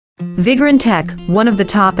Vigorun Tech, one of the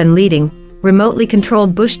top and leading, remotely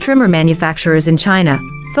controlled bush trimmer manufacturers in China,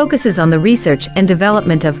 focuses on the research and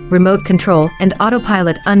development of remote control and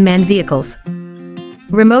autopilot unmanned vehicles.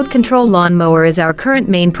 Remote control lawn mower is our current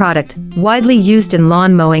main product, widely used in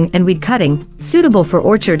lawn mowing and weed cutting, suitable for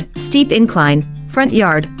orchard, steep incline, front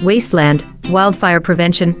yard, wasteland, wildfire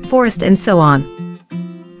prevention, forest and so on.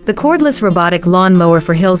 The cordless robotic lawn mower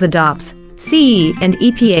for hills adopts CE and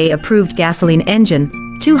EPA-approved gasoline engine,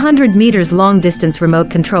 200 meters long-distance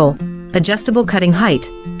remote control, adjustable cutting height,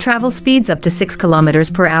 travel speeds up to 6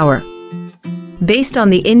 kilometers per hour. Based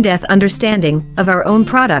on the in-depth understanding of our own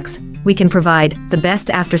products, we can provide the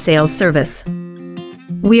best after-sales service.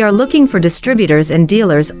 We are looking for distributors and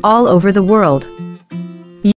dealers all over the world.